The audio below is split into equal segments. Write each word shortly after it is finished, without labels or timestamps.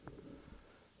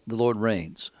The Lord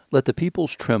reigns. Let the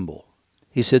peoples tremble.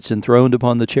 He sits enthroned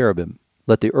upon the cherubim.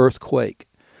 Let the earth quake.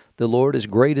 The Lord is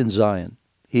great in Zion.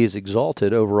 He is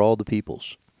exalted over all the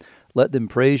peoples. Let them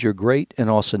praise your great and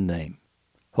awesome name.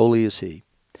 Holy is he.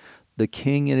 The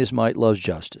King in his might loves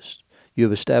justice. You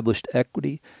have established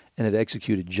equity and have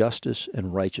executed justice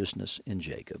and righteousness in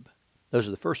Jacob. Those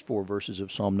are the first 4 verses of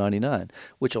Psalm 99,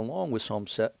 which along with Psalm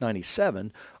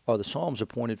 97 are the Psalms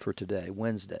appointed for today,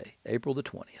 Wednesday, April the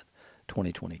 20th,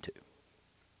 2022.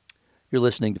 You're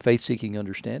listening to Faith Seeking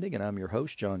Understanding, and I'm your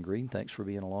host, John Green. Thanks for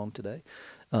being along today.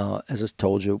 As I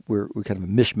told you, we're kind of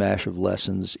a mishmash of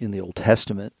lessons in the Old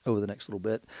Testament over the next little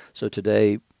bit. So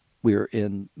today we're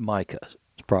in Micah's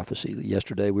prophecy.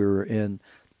 Yesterday we were in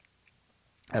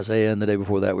Isaiah, and the day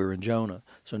before that we were in Jonah.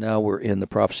 So now we're in the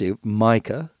prophecy of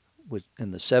Micah,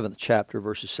 in the 7th chapter,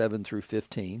 verses 7 through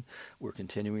 15. We're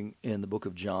continuing in the book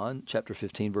of John, chapter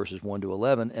 15, verses 1 to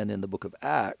 11, and in the book of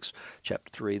Acts, chapter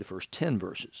 3, the first 10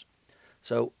 verses.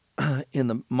 So in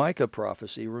the Micah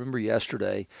prophecy, remember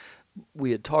yesterday,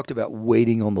 we had talked about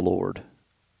waiting on the Lord,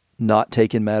 not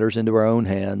taking matters into our own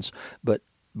hands, but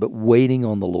waiting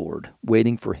on the Lord,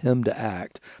 waiting for him to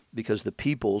act, because the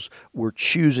peoples were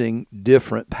choosing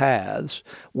different paths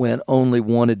when only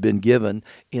one had been given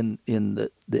in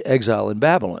the exile in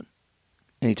Babylon.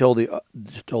 And he told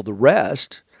the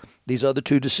rest, these other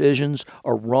 2 decisions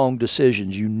are wrong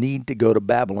decisions. You need to go to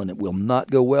Babylon. It will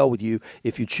not go well with you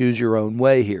if you choose your own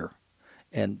way here.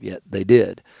 And yet they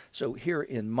did. So here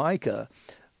in Micah,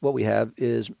 what we have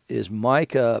is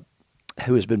Micah,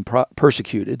 who has been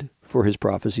persecuted for his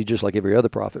prophecy, just like every other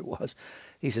prophet was.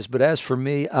 He says, but as for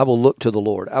me, I will look to the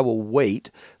Lord. I will wait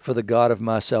for the God of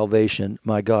my salvation.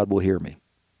 My God will hear me.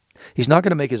 He's not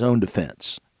going to make his own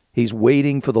defense. He's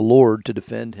waiting for the Lord to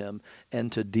defend him and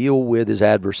to deal with his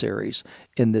adversaries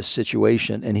in this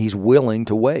situation, and he's willing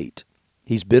to wait.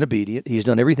 He's been obedient. He's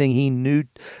done everything he knew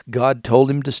God told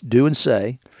him to do and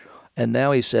say, and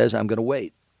now he says, I'm going to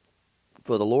wait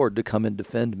for the Lord to come and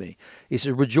defend me. He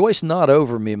says, rejoice not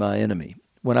over me, my enemy.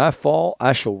 When I fall,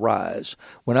 I shall rise.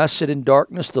 When I sit in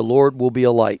darkness, the Lord will be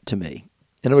a light to me.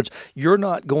 In other words, you're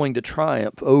not going to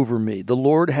triumph over me. The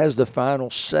Lord has the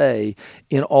final say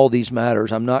in all these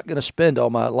matters. I'm not going to spend all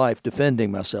my life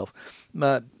defending myself.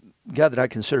 My guy that I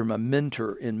consider my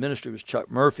mentor in ministry was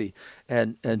Chuck Murphy,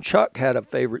 and Chuck had a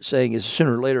favorite saying is,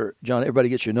 sooner or later, John, everybody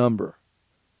gets your number.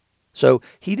 So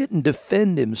he didn't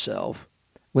defend himself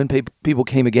when people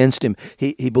came against him.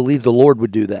 He believed the Lord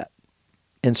would do that.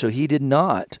 And so he did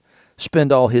not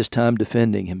spend all his time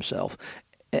defending himself.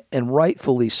 And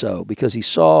rightfully so, because he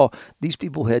saw these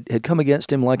people had come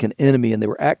against him like an enemy, and they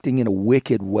were acting in a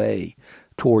wicked way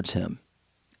towards him.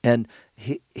 And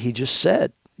he just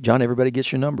said, John, everybody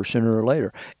gets your number sooner or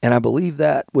later. And I believe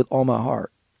that with all my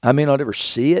heart. I may not ever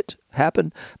see it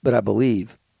happen, but I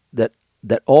believe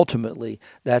that ultimately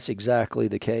that's exactly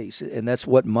the case. And that's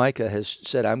what Micah has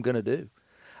said I'm going to do.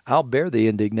 I'll bear the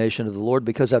indignation of the Lord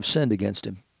because I've sinned against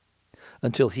him,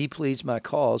 until he pleads my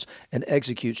cause and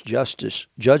executes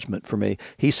judgment for me.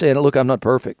 He's saying, look, I'm not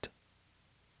perfect.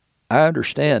 I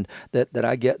understand that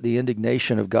I get the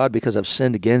indignation of God because I've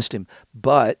sinned against him,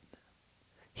 but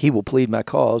he will plead my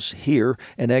cause here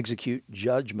and execute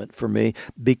judgment for me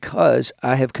because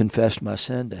I have confessed my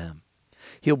sin to him.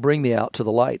 He'll bring me out to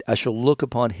the light. I shall look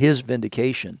upon his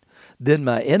vindication. Then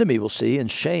my enemy will see, and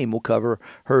shame will cover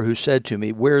her who said to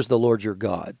me, where's the Lord your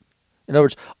God? In other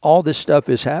words, all this stuff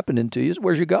is happening to you.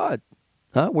 Where's your God?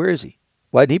 Where is he?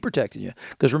 Why isn't he protecting you?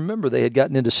 Because remember, they had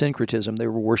gotten into syncretism. They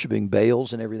were worshiping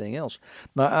Baals and everything else.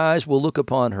 My eyes will look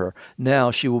upon her.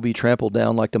 Now she will be trampled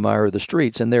down like the mire of the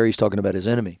streets. And there he's talking about his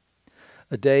enemy.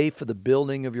 A day for the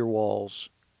building of your walls.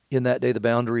 In that day the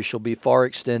boundary shall be far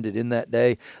extended. In that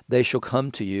day they shall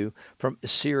come to you from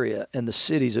Assyria and the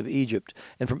cities of Egypt,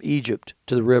 and from Egypt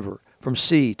to the river, from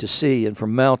sea to sea, and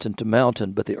from mountain to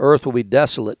mountain. But the earth will be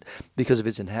desolate because of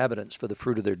its inhabitants, for the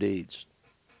fruit of their deeds.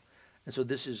 And so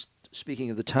this is speaking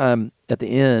of the time at the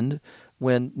end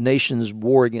when nations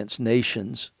war against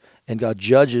nations, and God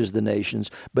judges the nations,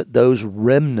 but those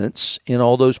remnants in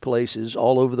all those places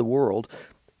all over the world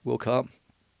will come.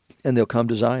 And they'll come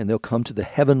to Zion. They'll come to the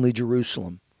heavenly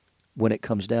Jerusalem when it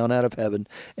comes down out of heaven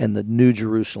and the new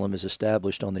Jerusalem is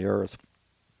established on the earth.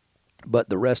 But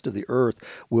the rest of the earth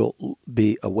will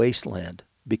be a wasteland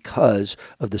because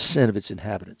of the sin of its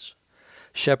inhabitants.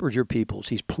 Shepherd your peoples.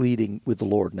 He's pleading with the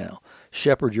Lord now.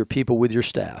 Shepherd your people with your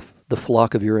staff, the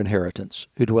flock of your inheritance,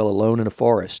 who dwell alone in a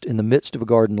forest, in the midst of a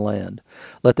garden land.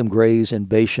 Let them graze in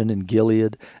Bashan and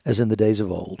Gilead, as in the days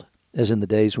of old. As in the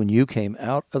days when you came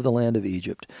out of the land of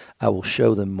Egypt, I will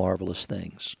show them marvelous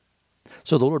things.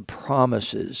 So the Lord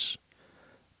promises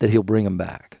that he'll bring them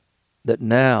back. that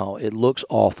now it looks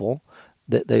awful,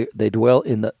 that they dwell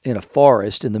in a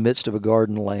forest in the midst of a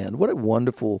garden land. What a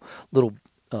wonderful little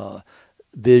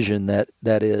vision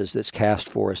that's cast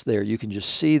for us there. You can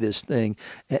just see this thing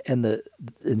and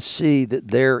see that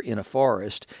they're in a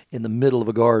forest in the middle of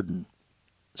a garden,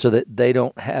 so that they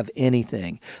don't have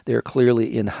anything. They're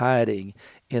clearly in hiding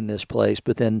in this place,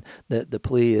 but then the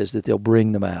plea is that they'll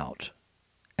bring them out,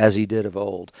 as he did of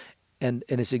old. And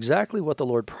it's exactly what the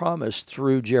Lord promised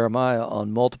through Jeremiah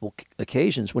on multiple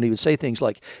occasions when he would say things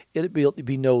like, it'd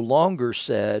be no longer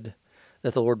said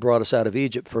that the Lord brought us out of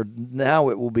Egypt, for now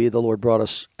it will be the Lord brought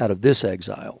us out of this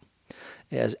exile,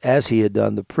 as he had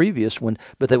done the previous one,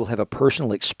 but they will have a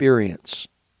personal experience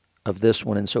of this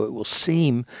one, and so it will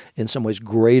seem in some ways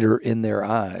greater in their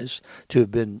eyes to have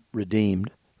been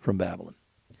redeemed from Babylon.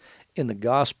 In the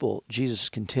gospel, Jesus is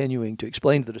continuing to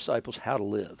explain to the disciples how to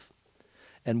live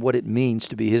and what it means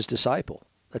to be his disciple.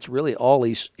 That's really all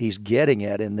he's getting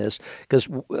at in this, because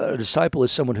a disciple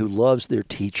is someone who loves their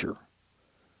teacher,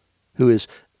 who is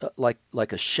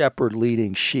like a shepherd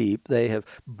leading sheep. They have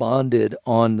bonded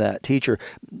on that teacher.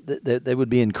 They would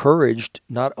be encouraged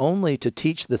not only to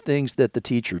teach the things that the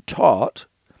teacher taught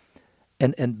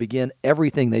and begin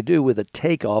everything they do with a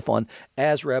takeoff on,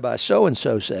 as Rabbi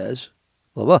so-and-so says,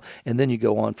 blah, blah, and then you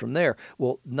go on from there.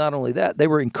 Well, not only that, they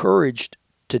were encouraged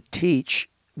to teach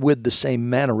with the same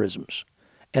mannerisms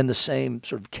and the same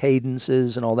sort of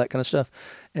cadences and all that kind of stuff.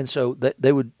 And so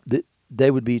they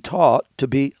would be taught to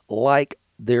be like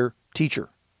their teacher,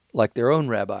 like their own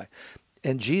rabbi.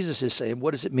 And Jesus is saying,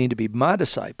 what does it mean to be my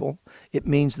disciple? It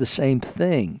means the same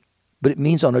thing, but it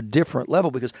means on a different level,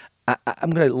 because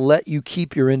I'm going to let you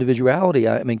keep your individuality.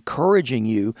 I'm encouraging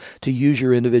you to use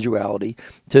your individuality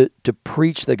to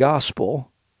preach the gospel,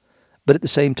 but at the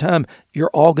same time, you're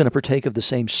all going to partake of the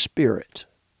same Spirit,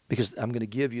 because I'm going to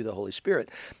give you the Holy Spirit.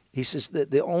 He says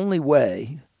that the only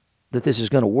way that this is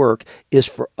going to work is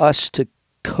for us to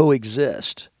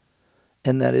coexist,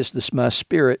 and that is my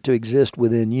Spirit to exist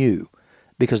within you,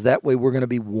 because that way we're going to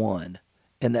be one,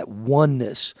 and that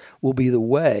oneness will be the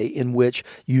way in which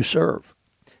you serve,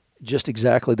 just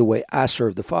exactly the way I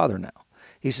serve the Father now.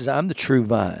 He says, I'm the true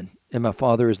vine, and my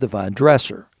Father is the vine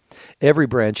dresser. Every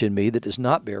branch in me that does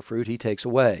not bear fruit, he takes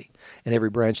away, and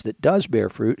every branch that does bear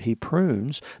fruit, he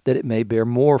prunes, that it may bear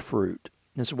more fruit.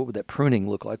 And so what would that pruning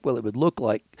look like? Well, it would look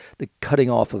like the cutting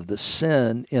off of the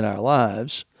sin in our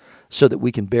lives so that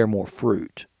we can bear more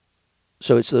fruit.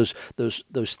 So it's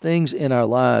those things in our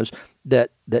lives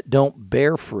that don't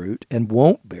bear fruit and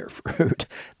won't bear fruit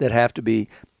that have to be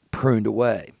pruned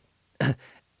away.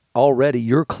 Already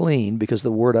you're clean because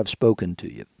the word I've spoken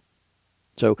to you.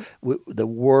 So the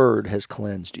word has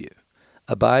cleansed you.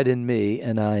 Abide in me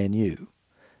and I in you.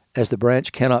 As the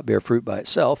branch cannot bear fruit by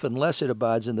itself unless it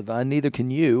abides in the vine, neither can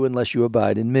you unless you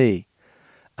abide in me.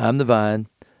 I'm the vine,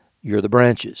 you're the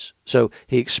branches. So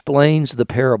he explains the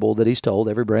parable that he's told.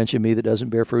 Every branch in me that doesn't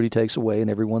bear fruit, he takes away, and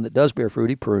every one that does bear fruit,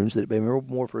 he prunes, that it may bear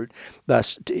more fruit,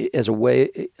 as a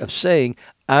way of saying,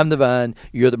 I'm the vine,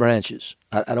 you're the branches.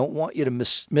 I don't want you to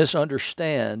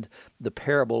misunderstand the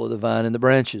parable of the vine and the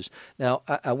branches. Now,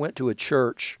 I went to a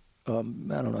church, I don't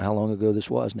know how long ago this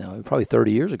was now, probably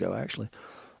 30 years ago, actually.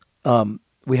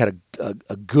 We had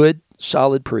a good,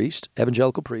 solid priest,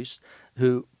 evangelical priest,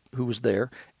 who was there.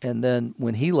 And then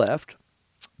when he left,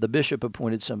 the bishop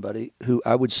appointed somebody who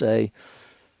I would say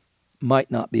might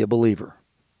not be a believer.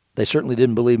 They certainly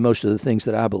didn't believe most of the things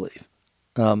that I believe.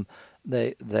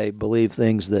 They believe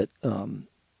things that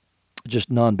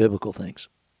just non-biblical things,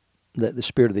 the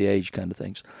spirit of the age kind of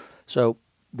things. So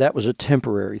that was a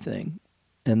temporary thing.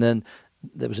 And then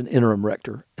there was an interim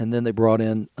rector, and then they brought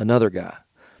in another guy.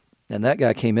 And that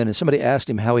guy came in, and somebody asked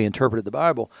him how he interpreted the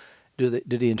Bible.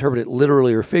 Did he interpret it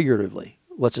literally or figuratively?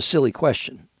 Well, it's a silly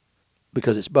question,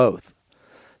 because it's both.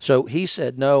 So he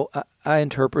said, no, I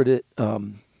interpret it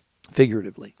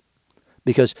figuratively,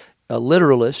 because a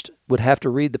literalist would have to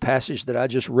read the passage that I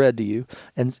just read to you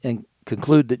and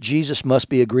conclude that Jesus must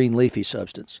be a green leafy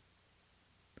substance.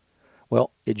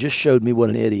 Well, it just showed me what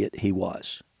an idiot he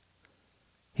was.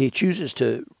 He chooses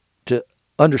to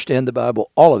understand the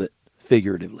Bible, all of it,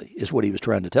 figuratively, is what he was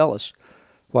trying to tell us.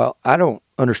 While I don't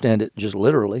understand it just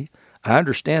literally, I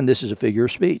understand this is a figure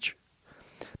of speech.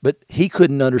 But he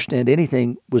couldn't understand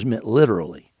anything was meant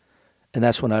literally. And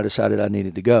that's when I decided I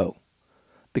needed to go.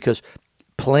 Because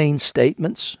plain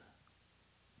statements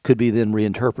could be then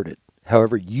reinterpreted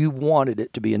however you wanted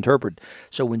it to be interpreted.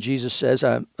 So when Jesus says,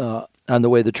 I'm the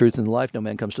way, the truth, and the life, no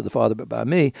man comes to the Father but by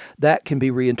me, that can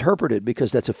be reinterpreted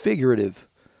because that's a figurative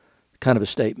kind of a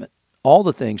statement. All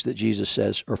the things that Jesus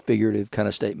says are figurative kind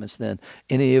of statements then.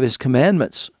 Any of his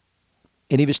commandments,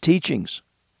 any of his teachings,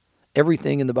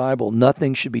 everything in the Bible,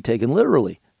 nothing should be taken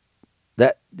literally.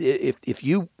 That if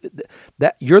you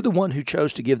that you're the one who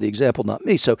chose to give the example, not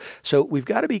me. So we've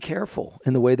got to be careful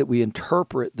in the way that we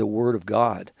interpret the Word of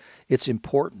God. It's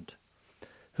important.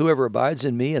 Whoever abides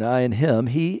in me and I in him,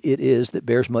 he it is that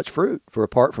bears much fruit. For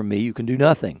apart from me, you can do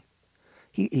nothing.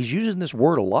 He's using this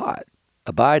word a lot.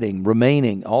 Abiding,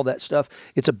 remaining, all that stuff.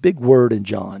 It's a big word in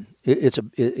John. It's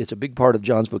a big part of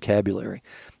John's vocabulary.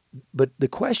 But the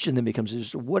question then becomes,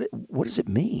 is what does it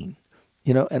mean?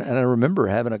 And I remember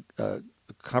having a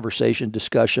conversation,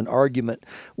 discussion, argument,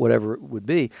 whatever it would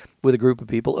be, with a group of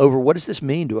people over what does this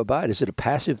mean to abide? Is it a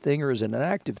passive thing or is it an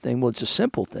active thing? Well, it's a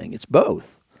simple thing. It's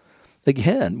both.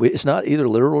 Again, it's not either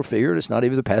literal or figurative. It's not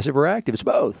either passive or active. It's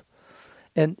both.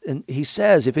 And he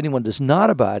says, if anyone does not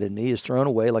abide in me, he is thrown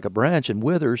away like a branch and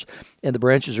withers, and the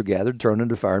branches are gathered, thrown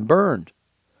into fire, and burned.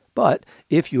 But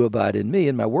if you abide in me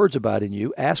and my words abide in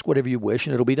you, ask whatever you wish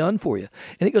and it'll be done for you.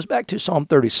 And it goes back to Psalm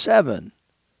 37,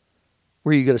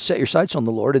 where you got to set your sights on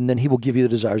the Lord and then he will give you the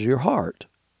desires of your heart.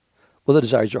 Well, the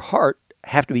desires of your heart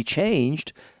have to be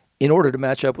changed in order to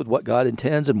match up with what God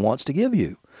intends and wants to give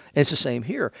you. And it's the same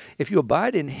here. If you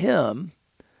abide in him,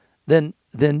 then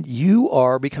you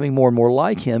are becoming more and more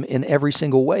like him in every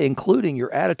single way, including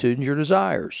your attitude and your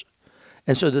desires.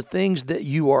 And so the things that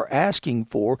you are asking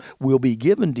for will be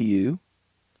given to you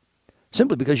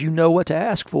simply because you know what to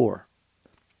ask for.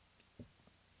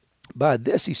 By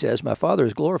this, he says, my Father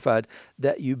is glorified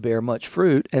that you bear much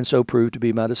fruit and so prove to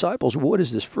be my disciples. What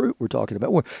is this fruit we're talking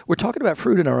about? We're talking about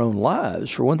fruit in our own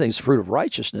lives. For one thing, it's fruit of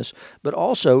righteousness, but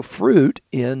also fruit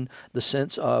in the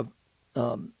sense of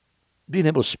being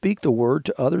able to speak the word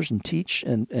to others and teach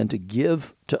and to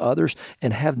give to others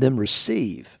and have them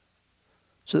receive.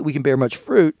 So that we can bear much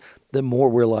fruit, the more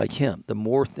we're like him, the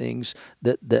more things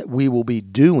that we will be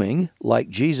doing like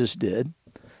Jesus did,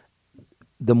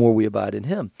 the more we abide in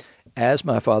him. As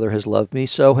my Father has loved me,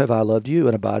 so have I loved you,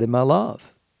 and abide in my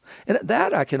love. And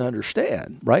that I can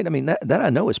understand, right? I mean, that I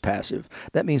know is passive.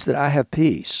 That means that I have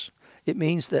peace. It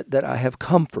means that I have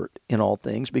comfort in all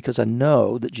things because I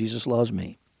know that Jesus loves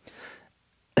me.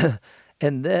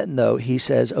 And then, though, he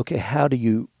says, okay, how do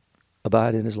you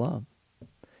abide in his love?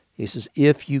 He says,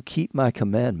 if you keep my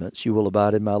commandments, you will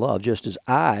abide in my love, just as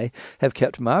I have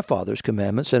kept my Father's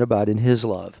commandments and abide in his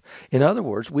love. In other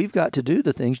words, we've got to do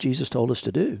the things Jesus told us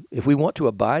to do. If we want to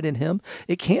abide in him,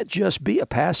 it can't just be a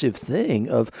passive thing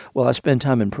of, well, I spend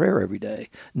time in prayer every day.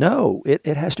 No,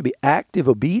 it has to be active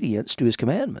obedience to his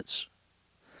commandments.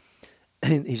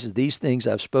 And he says, these things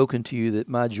I've spoken to you that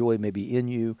my joy may be in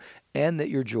you and that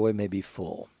your joy may be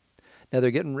full. Now they're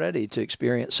getting ready to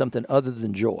experience something other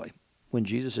than joy when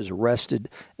Jesus is arrested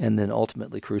and then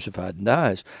ultimately crucified and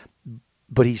dies.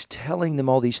 But he's telling them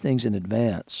all these things in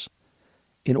advance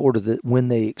in order that when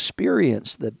they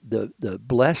experience the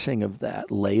blessing of that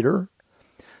later,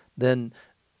 then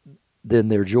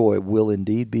their joy will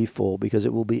indeed be full because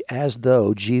it will be as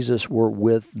though Jesus were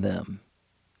with them.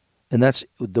 And that's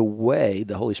the way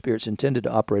the Holy Spirit's intended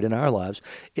to operate in our lives,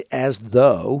 as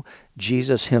though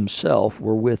Jesus himself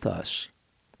were with us.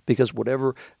 Because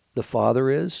whatever the Father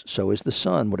is, so is the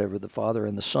Son. Whatever the Father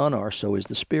and the Son are, so is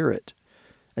the Spirit.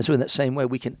 And so in that same way,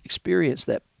 we can experience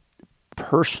that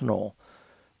personal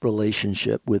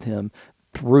relationship with him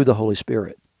through the Holy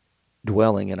Spirit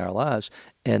dwelling in our lives.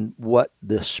 And what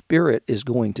the Spirit is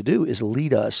going to do is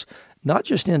lead us not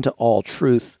just into all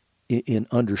truth in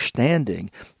understanding,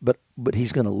 but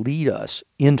he's going to lead us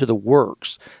into the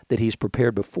works that he's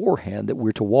prepared beforehand that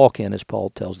we're to walk in, as Paul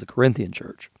tells the Corinthian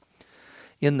church.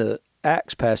 In the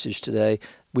Acts passage today,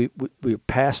 we're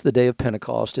past the day of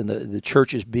Pentecost, and the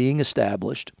church is being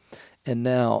established, and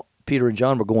now Peter and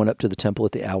John were going up to the temple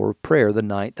at the hour of prayer. The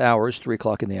 9th hour is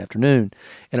 3:00 in the afternoon,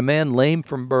 and a man lame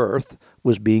from birth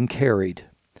was being carried,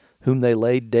 whom they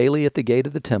laid daily at the gate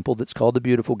of the temple that's called the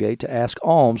Beautiful Gate to ask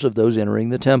alms of those entering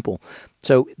the temple.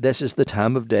 So this is the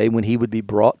time of day when he would be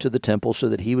brought to the temple so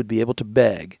that he would be able to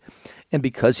beg. And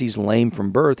because he's lame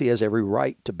from birth, he has every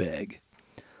right to beg,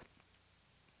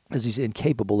 as he's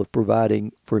incapable of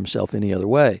providing for himself any other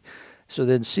way. So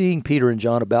then, seeing Peter and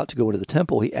John about to go into the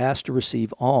temple, he asked to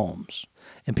receive alms.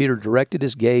 And Peter directed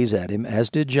his gaze at him, as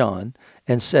did John,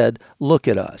 and said, "Look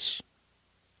at us."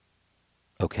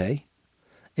 Okay?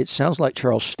 It sounds like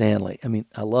Charles Stanley. I mean,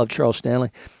 I love Charles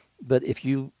Stanley, but if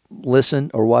you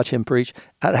listen or watch him preach,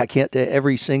 I can't tell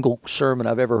every single sermon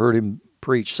I've ever heard him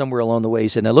preach, somewhere along the way he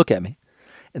said, "Now look at me."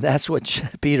 And that's what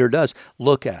Peter does.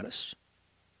 Look at us.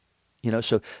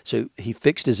 So he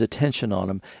fixed his attention on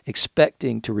them,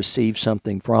 expecting to receive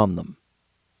something from them.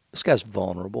 This guy's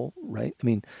vulnerable, right? I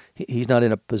mean, he's not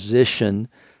in a position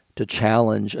to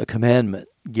challenge a commandment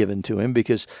given to him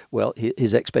because, well,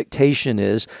 his expectation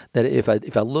is that if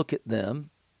I look at them,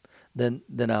 then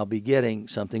I'll be getting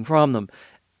something from them.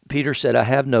 Peter said, I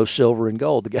have no silver and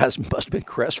gold. The guys must have been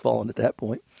crestfallen at that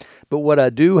point. But what I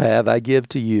do have, I give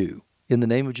to you. In the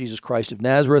name of Jesus Christ of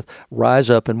Nazareth, rise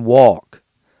up and walk.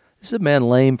 This is a man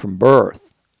lame from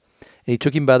birth. And he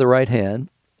took him by the right hand,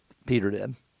 Peter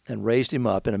did, and raised him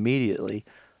up, and immediately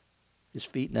his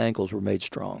feet and ankles were made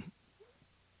strong.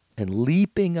 And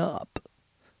leaping up,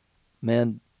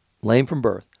 man lame from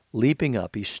birth, leaping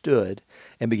up, he stood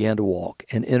and began to walk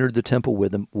and entered the temple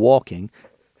with them, walking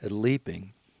and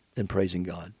leaping and praising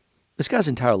God. This guy's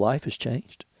entire life has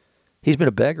changed. He's been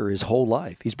a beggar his whole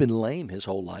life. He's been lame his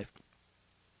whole life.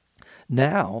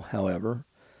 Now, however,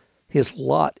 his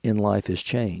lot in life has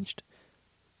changed.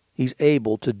 He's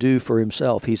able to do for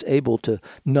himself. He's able to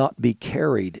not be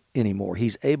carried anymore.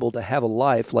 He's able to have a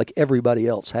life like everybody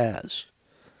else has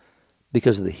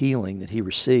because of the healing that he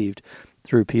received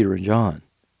through Peter and John.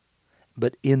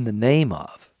 But in the name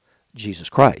of Jesus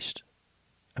Christ.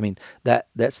 I mean,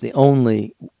 that's the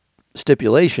only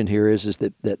stipulation here is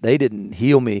that they didn't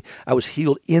heal me. I was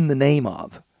healed in the name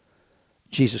of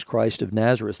Jesus Christ of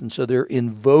Nazareth. And so they're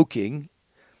invoking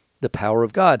the power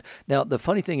of God. Now, the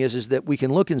funny thing is that we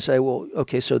can look and say, well,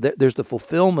 okay, so there's the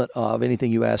fulfillment of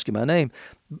anything you ask in my name.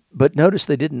 But notice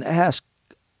they didn't ask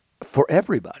for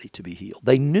everybody to be healed.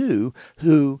 They knew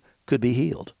who could be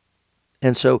healed.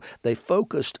 And so they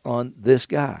focused on this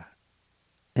guy.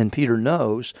 And Peter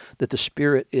knows that the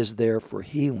Spirit is there for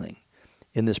healing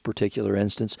in this particular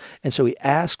instance. And so he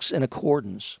asks in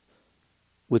accordance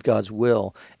with God's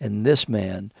will, and this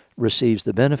man receives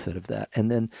the benefit of that. And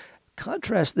then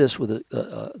contrast this with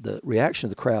the reaction of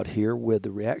the crowd here with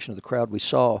the reaction of the crowd we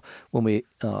saw when we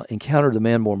encountered the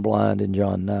man born blind in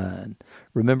John 9.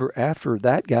 Remember, after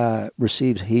that guy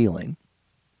receives healing,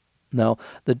 now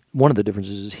one of the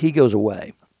differences is he goes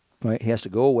away, right? He has to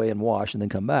go away and wash and then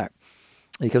come back.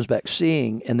 And he comes back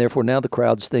seeing, and therefore now the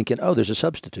crowd's thinking, oh, there's a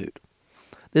substitute.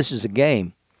 This is a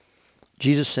game.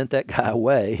 Jesus sent that guy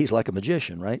away. He's like a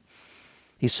magician, right?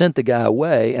 He sent the guy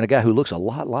away, and a guy who looks a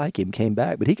lot like him came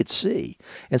back, but he could see.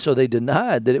 And so they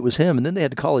denied that it was him, and then they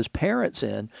had to call his parents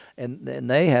in, and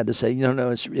they had to say, no,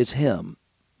 it's him.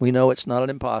 We know it's not an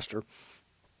imposter.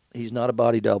 He's not a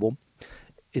body double.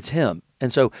 It's him.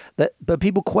 And so but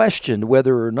people questioned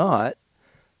whether or not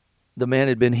the man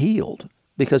had been healed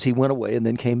because he went away and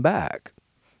then came back.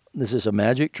 This is a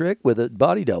magic trick with a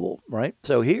body double, right?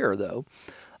 So here, though,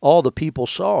 all the people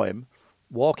saw him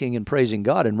walking and praising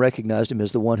God and recognized him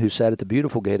as the one who sat at the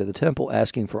beautiful gate of the temple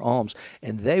asking for alms,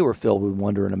 and they were filled with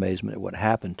wonder and amazement at what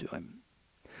happened to him.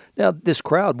 Now, this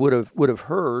crowd would have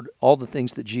heard all the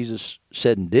things that Jesus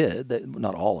said and did.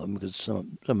 Not all of them, because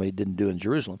some he didn't do in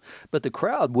Jerusalem. But the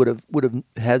crowd would have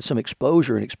had some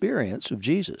exposure and experience of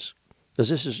Jesus, because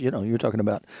this is you're talking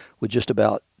about with just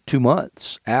about 2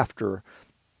 months after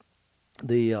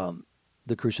the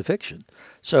crucifixion.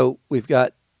 So we've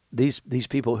got these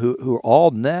people who are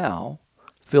all now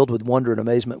filled with wonder and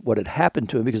amazement what had happened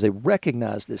to him because they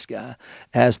recognize this guy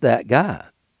as that guy.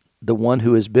 The one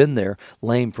who has been there,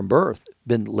 lame from birth,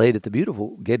 been laid at the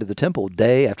beautiful gate of the temple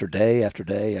day after day after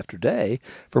day after day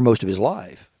for most of his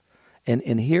life. And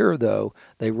here, though,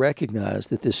 they recognize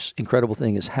that this incredible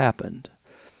thing has happened.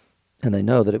 And they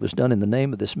know that it was done in the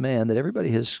name of this man that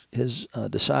everybody has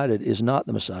decided is not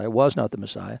the Messiah, was not the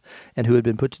Messiah, and who had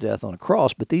been put to death on a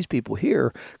cross. But these people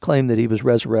here claim that he was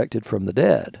resurrected from the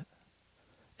dead.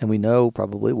 And we know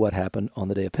probably what happened on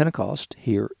the day of Pentecost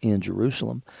here in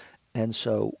Jerusalem. And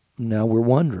so now we're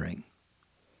wondering,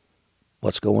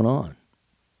 what's going on?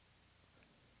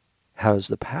 How does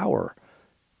the power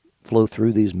flow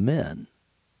through these men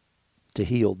to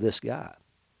heal this guy?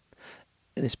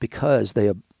 And it's because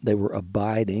they were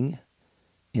abiding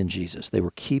in Jesus. They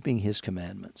were keeping his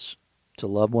commandments to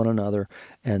love one another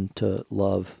and to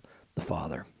love the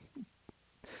Father.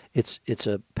 It's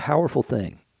a powerful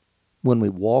thing when we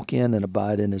walk in and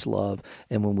abide in his love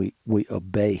and when we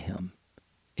obey him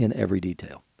in every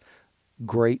detail.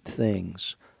 Great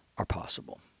things are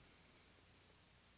possible.